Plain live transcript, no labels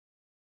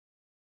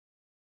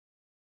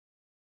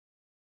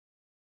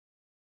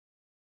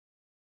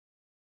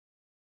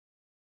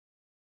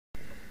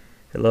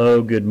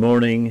Hello, good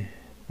morning.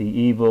 The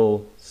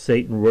evil,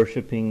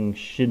 Satan-worshipping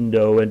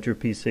Shindo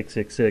Entropy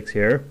 666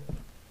 here.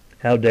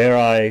 How dare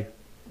I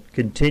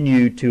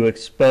continue to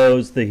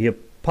expose the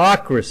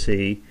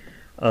hypocrisy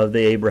of the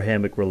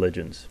Abrahamic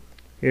religions.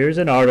 Here's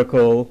an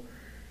article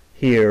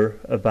here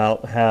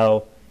about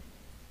how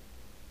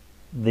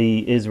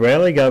the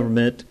Israeli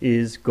government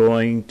is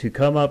going to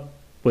come up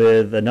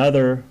with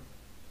another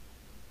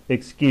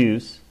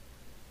excuse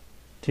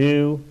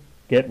to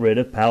get rid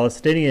of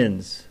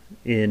Palestinians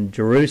in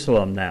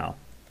Jerusalem now.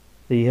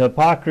 The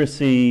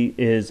hypocrisy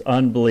is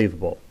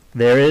unbelievable.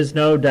 There is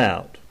no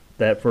doubt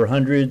that for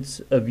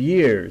hundreds of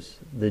years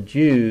the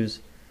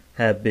Jews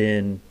have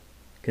been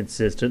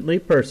consistently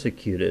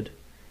persecuted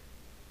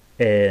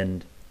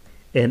and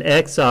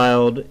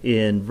exiled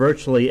in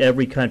virtually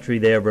every country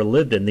they ever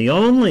lived in. The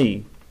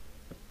only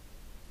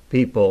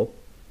people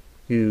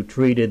who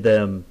treated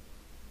them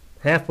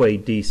halfway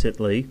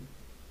decently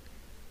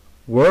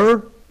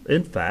were,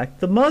 in fact,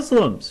 the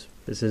Muslims.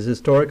 This is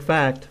historic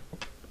fact.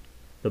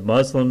 The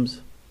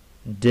Muslims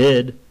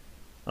did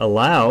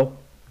allow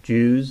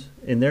Jews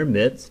in their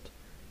midst.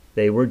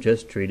 They were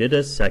just treated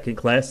as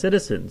second-class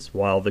citizens,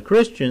 while the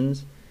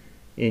Christians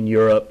in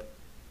Europe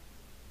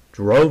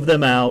drove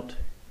them out,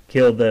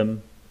 killed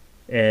them,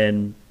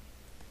 and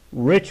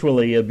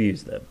ritually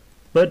abused them.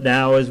 But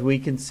now, as we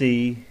can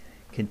see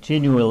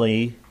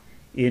continually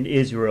in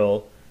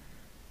Israel,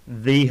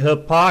 the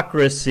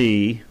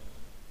hypocrisy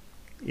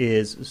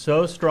is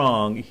so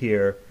strong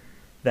here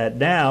that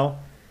now,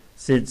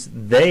 since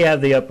they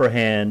have the upper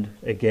hand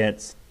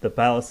against the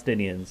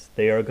Palestinians,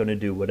 they are going to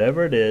do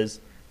whatever it is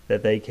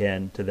that they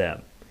can to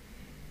them.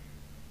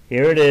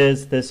 Here it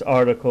is, this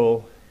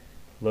article,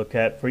 look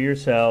at for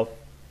yourself,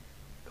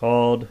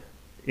 called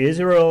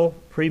Israel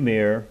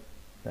Premier,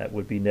 that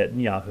would be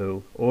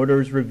Netanyahu,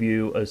 orders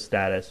review of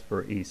status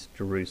for East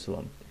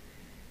Jerusalem.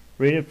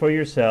 Read it for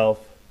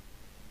yourself.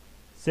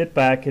 Sit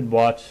back and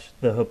watch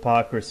the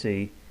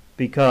hypocrisy,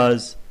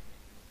 because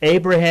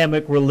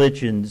Abrahamic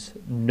religions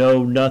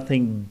know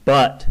nothing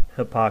but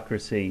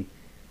hypocrisy,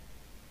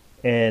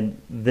 and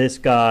this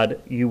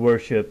God you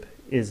worship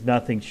is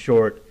nothing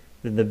short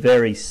than the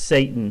very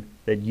Satan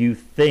that you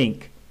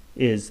think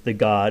is the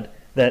God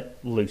that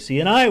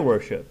Lucy and I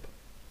worship.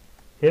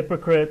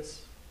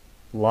 Hypocrites,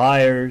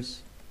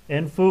 liars,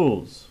 and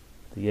fools,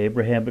 the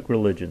Abrahamic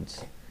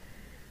religions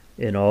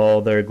in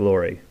all their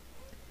glory.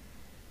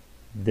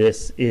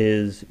 This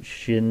is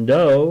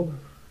Shindo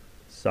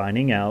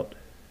signing out.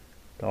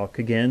 Talk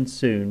again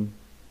soon.